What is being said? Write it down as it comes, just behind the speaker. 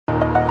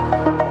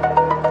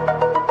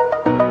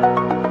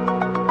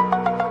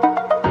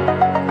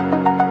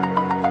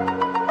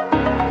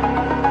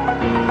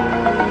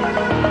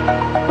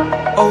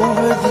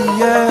Over the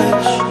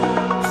edge,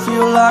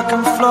 feel like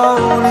I'm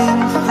floating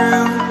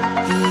through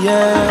the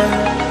air.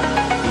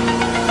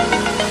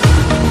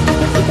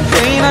 The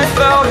pain I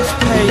felt is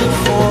paid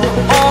for,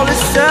 all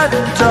is said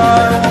and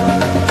done.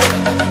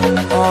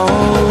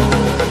 Oh,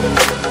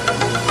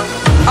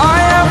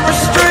 I am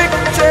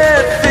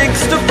restricted,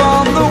 fixed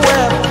upon the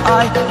web.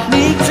 I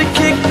need to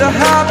kick the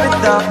habit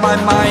that my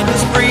mind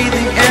is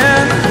breathing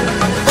in.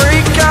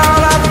 Break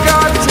out, I've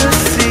got to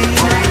see.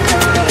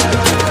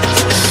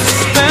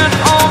 Spent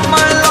all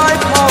my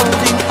life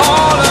holding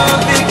all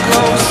of it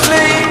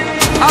closely.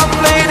 I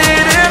played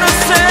it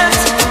innocent.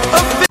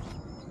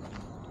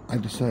 I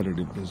decided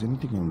if there's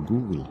anything on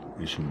Google,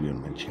 it should be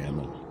on my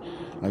channel.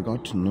 I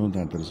got to know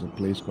that there is a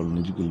place called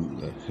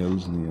NIJAGAL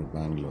hills near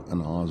Bangalore,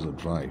 an hour's a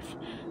drive,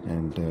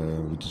 and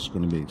which is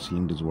going to be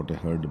excellent is what I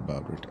heard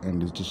about it,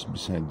 and it's just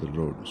beside the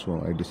road. So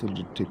I decided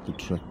to take the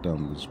trek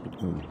down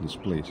this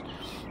place.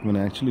 When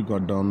I actually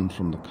got down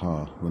from the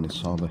car, when I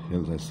saw the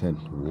hills, I said,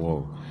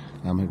 whoa,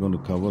 am I going to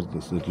cover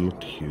this? It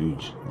looked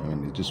huge. I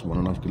mean, it's just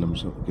 1.5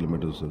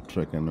 kilometers of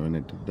trek, and when I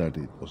did that,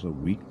 it was a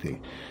weekday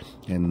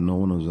and no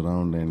one was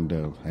around, and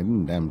I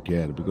didn't damn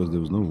care because there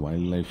was no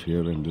wildlife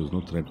here and there was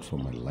no threat for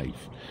my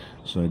life.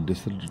 So I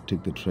decided to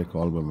take the trek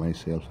all by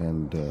myself,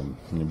 and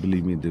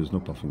believe me, there was no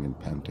puffing and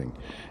panting.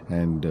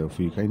 And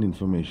for your kind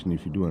information,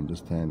 if you do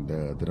understand,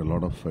 there are a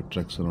lot of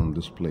treks around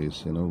this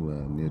place,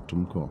 near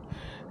Tumko,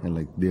 and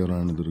like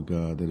Devarana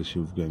Durga, there is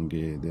Shiv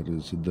Gange, there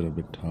is Siddhara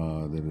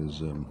Betta,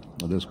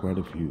 there's quite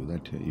a few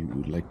that you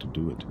would like to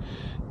do it.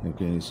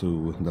 Okay,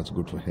 so that's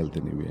good for health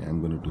anyway.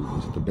 I'm going to do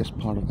this. The best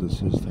part of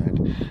this is that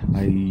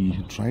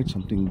I tried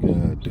something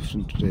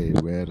different today,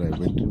 where I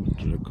went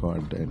to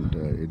record and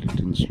edit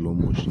in slow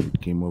motion. It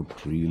came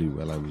out really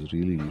well. I was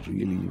really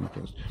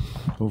impressed.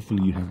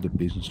 Hopefully you have the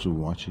patience to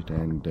watch it,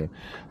 and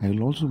I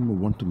will also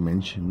want to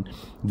mention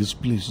this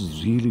place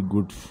is really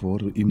good for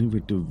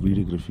innovative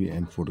videography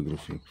and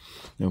photography.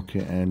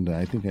 Okay, and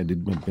I think I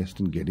did my best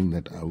in getting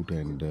that out,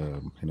 and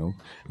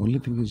only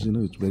thing is,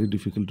 it's very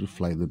difficult to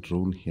fly the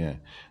drone here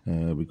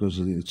because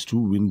it's too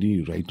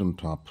windy right on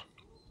top.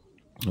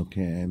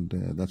 Okay, and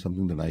that's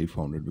something that I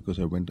found it, because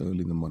I went early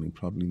in the morning.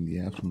 Probably in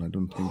the afternoon, I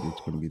don't think it's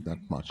going to be that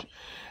much,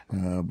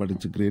 but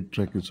it's a great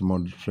trek. It's a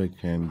moderate trek,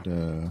 and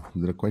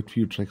there are quite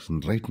few treks,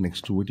 and right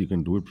next to it you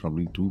can do it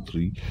probably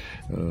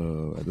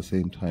 2-3 at the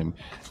same time.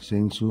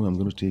 Saying so, I'm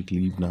going to take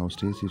leave now.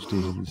 Stay safe,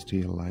 stay healthy,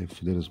 stay alive.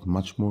 There is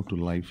much more to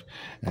life,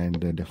 and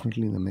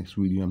definitely in the next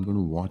video I'm going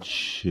to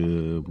watch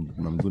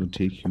I'm going to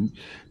take you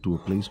to a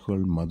place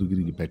called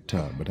Madhugiri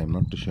Betta, but I'm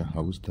not too sure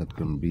how is that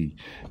going to be,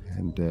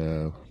 and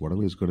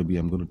whatever it's going to be,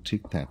 I'm going to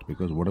tick that,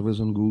 because whatever is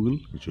on Google,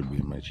 it should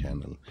be on my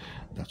channel.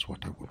 That's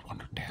what I would want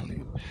to tell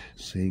you.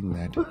 Saying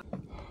that,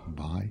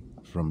 bye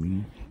from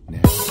me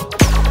now.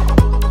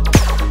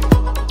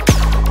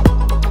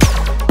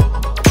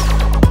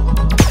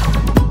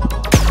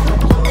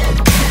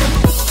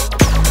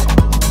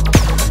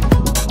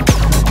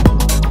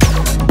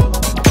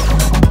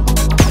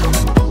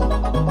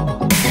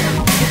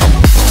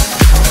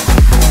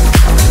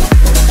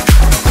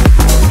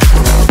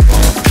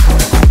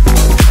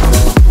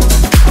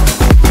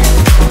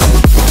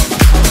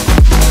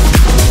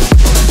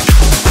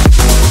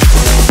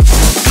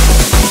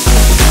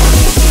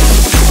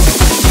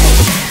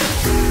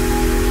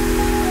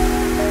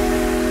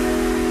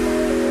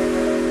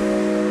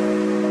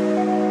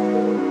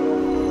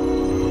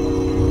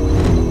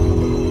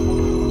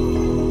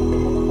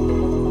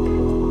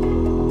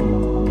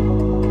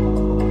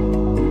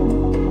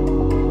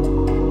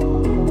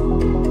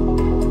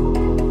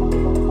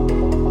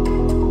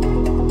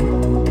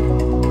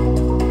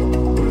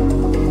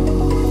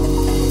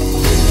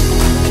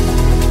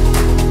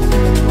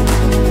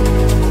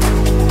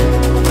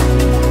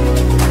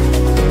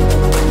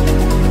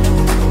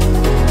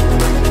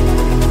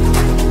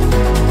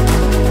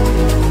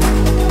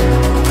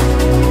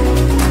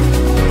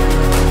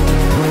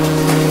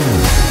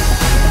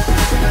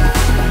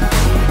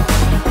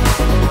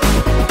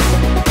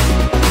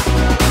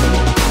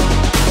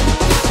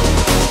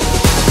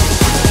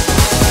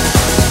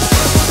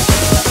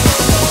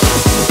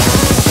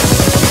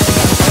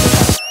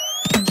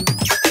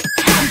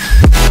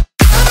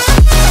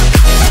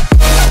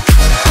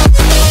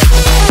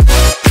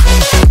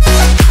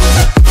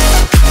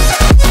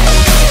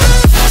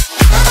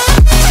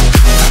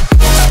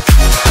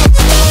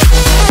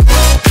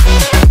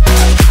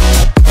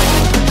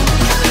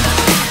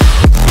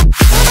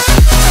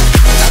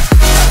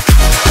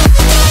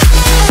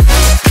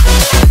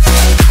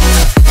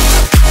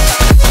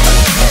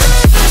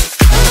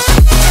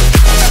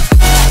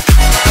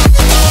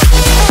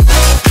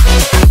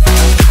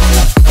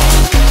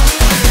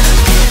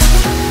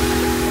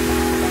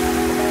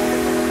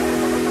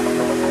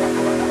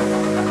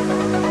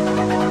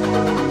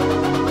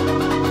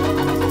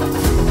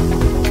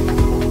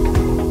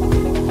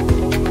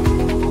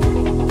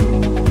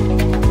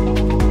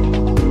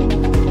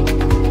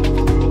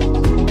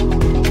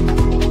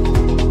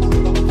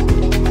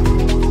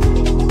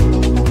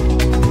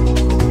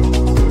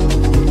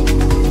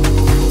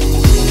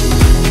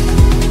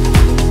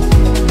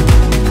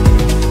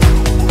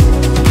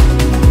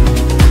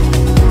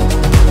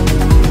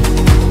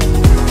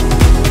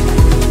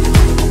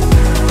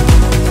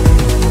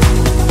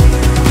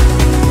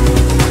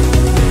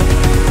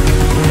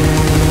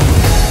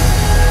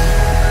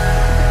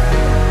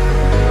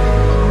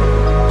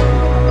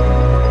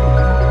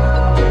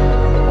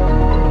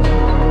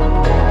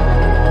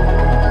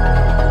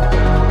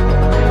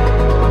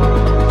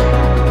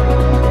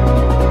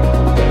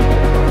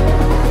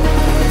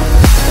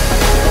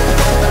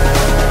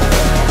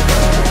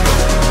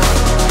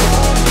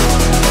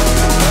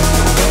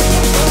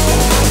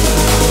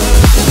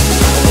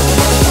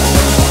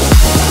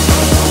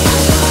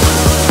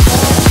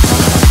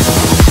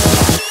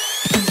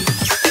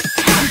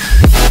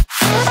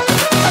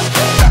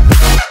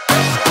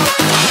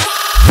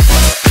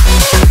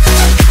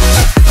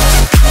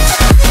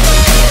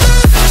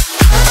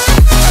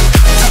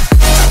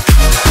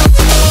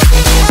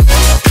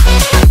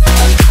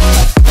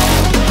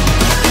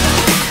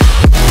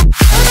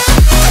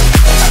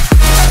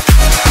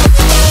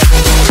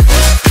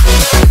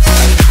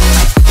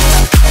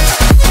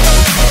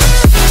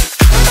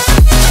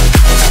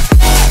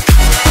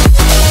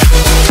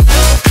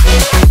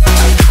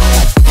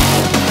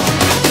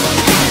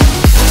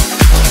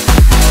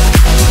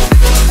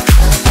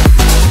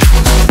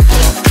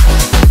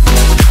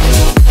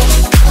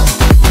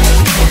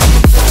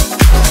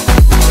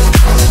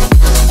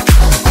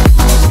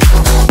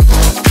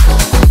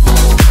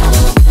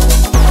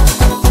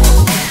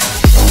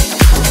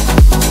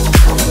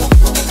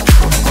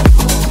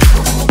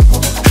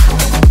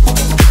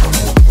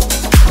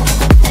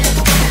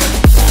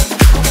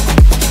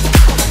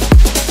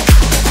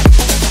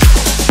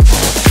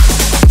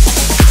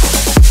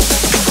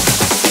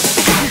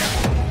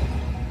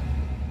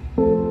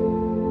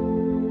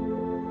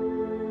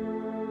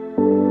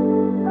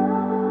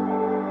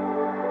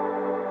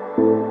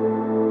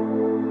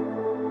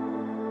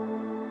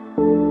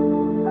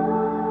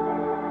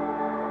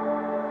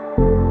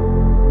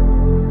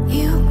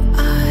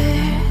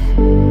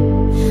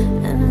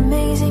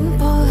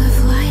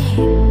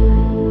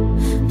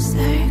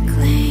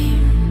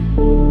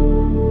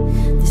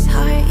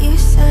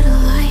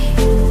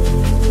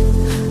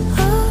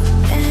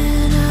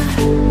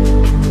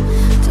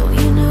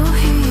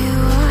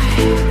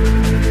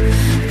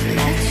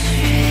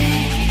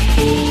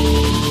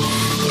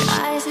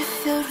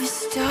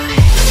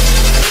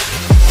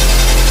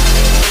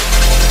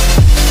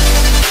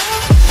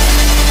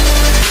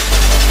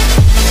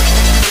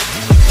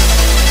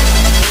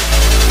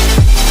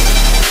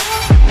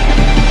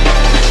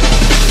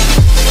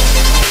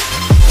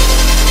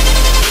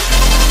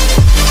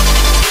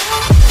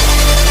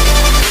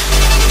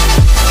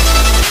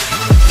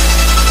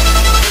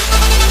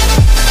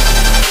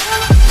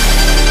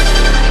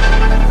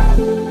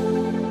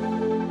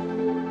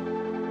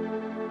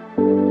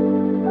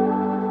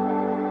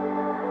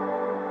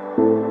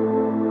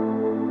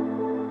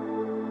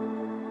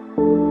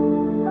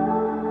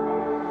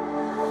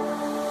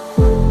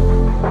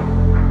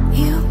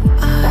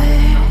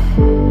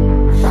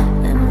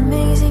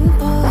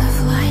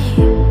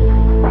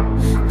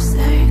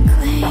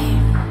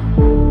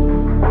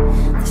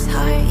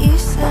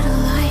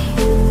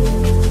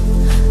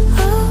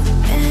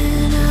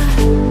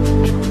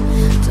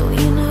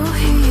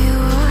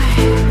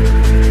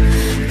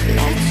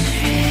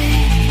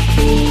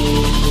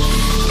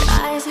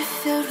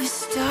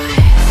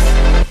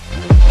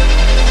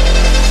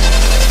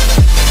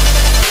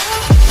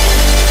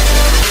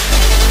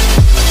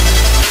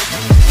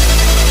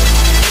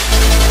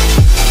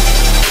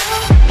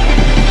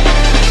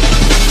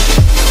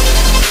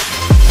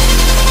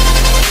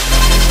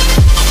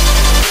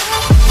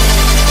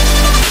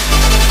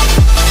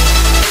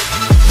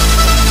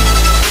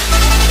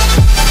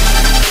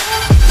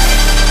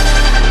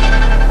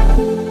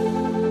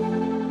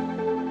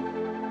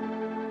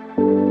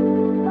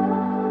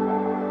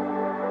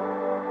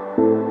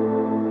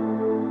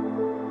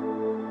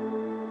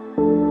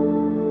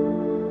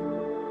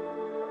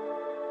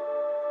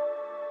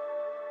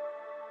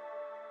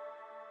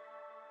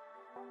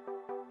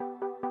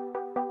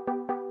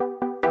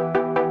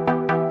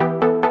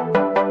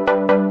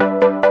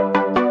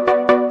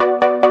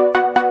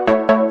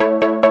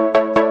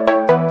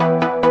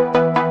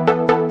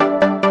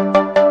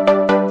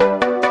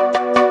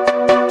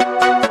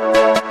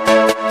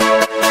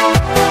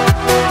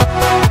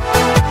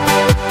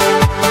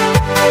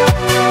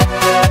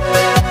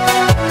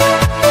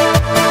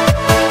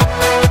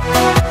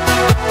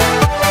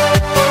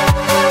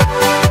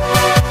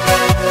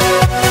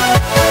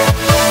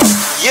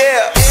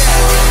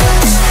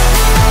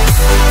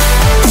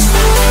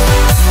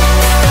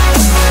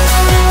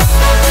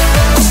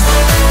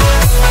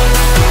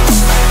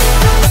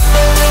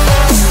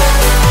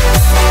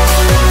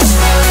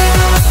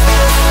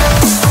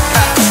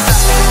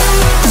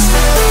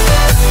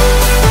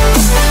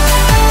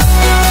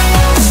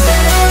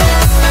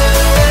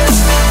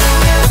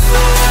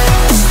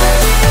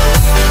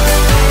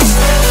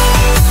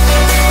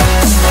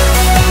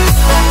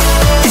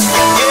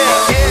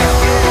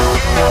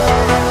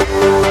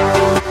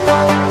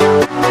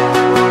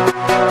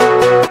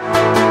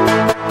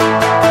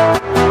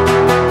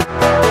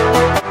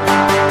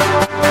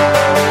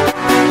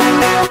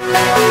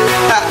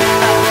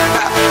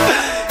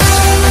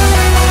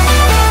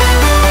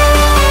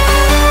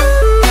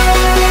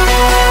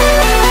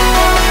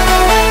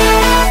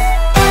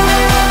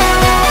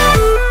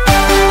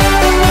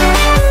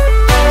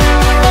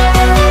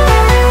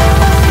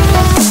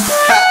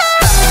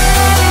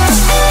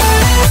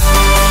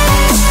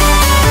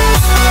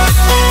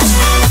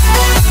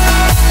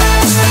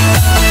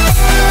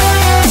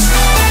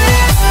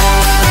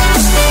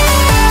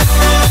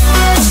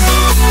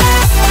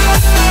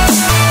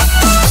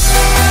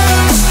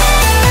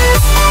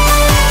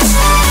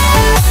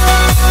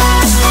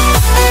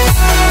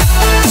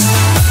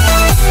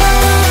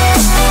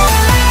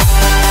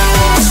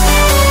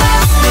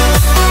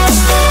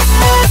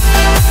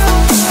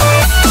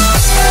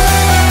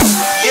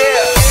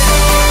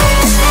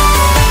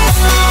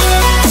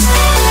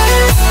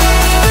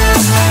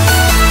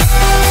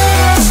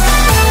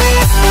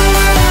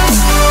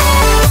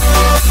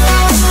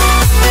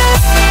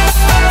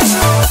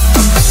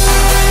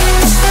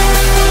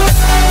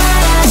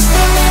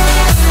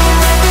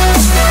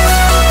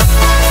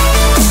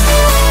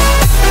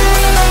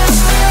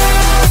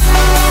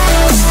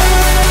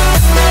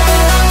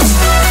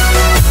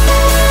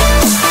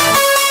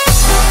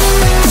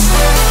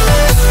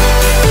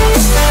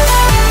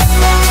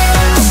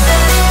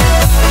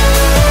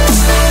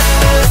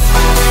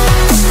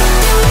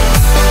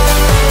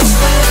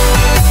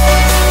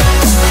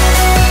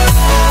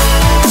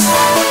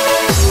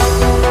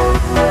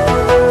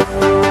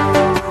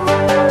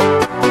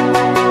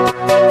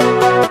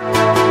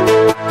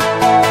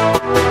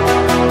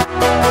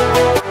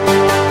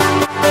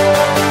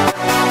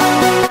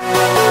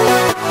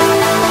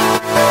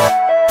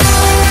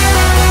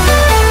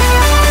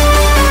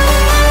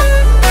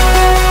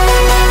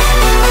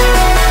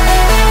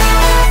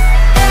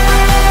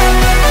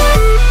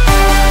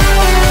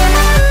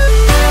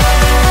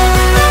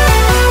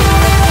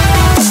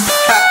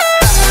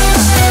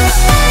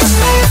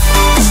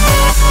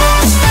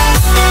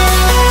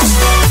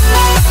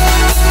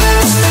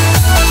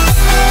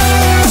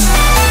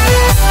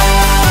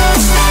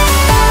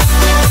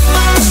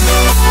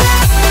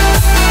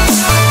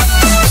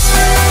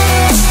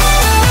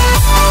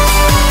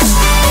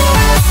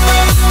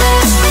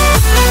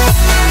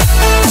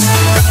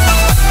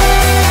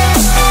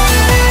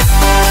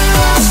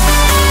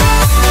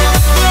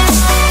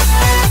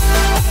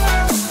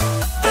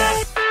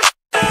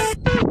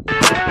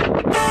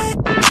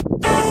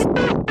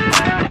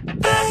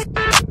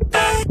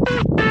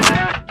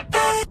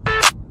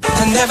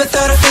 Never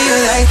thought I'd feel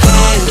like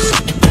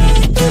this.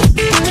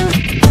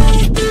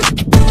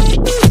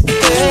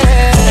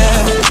 Yeah.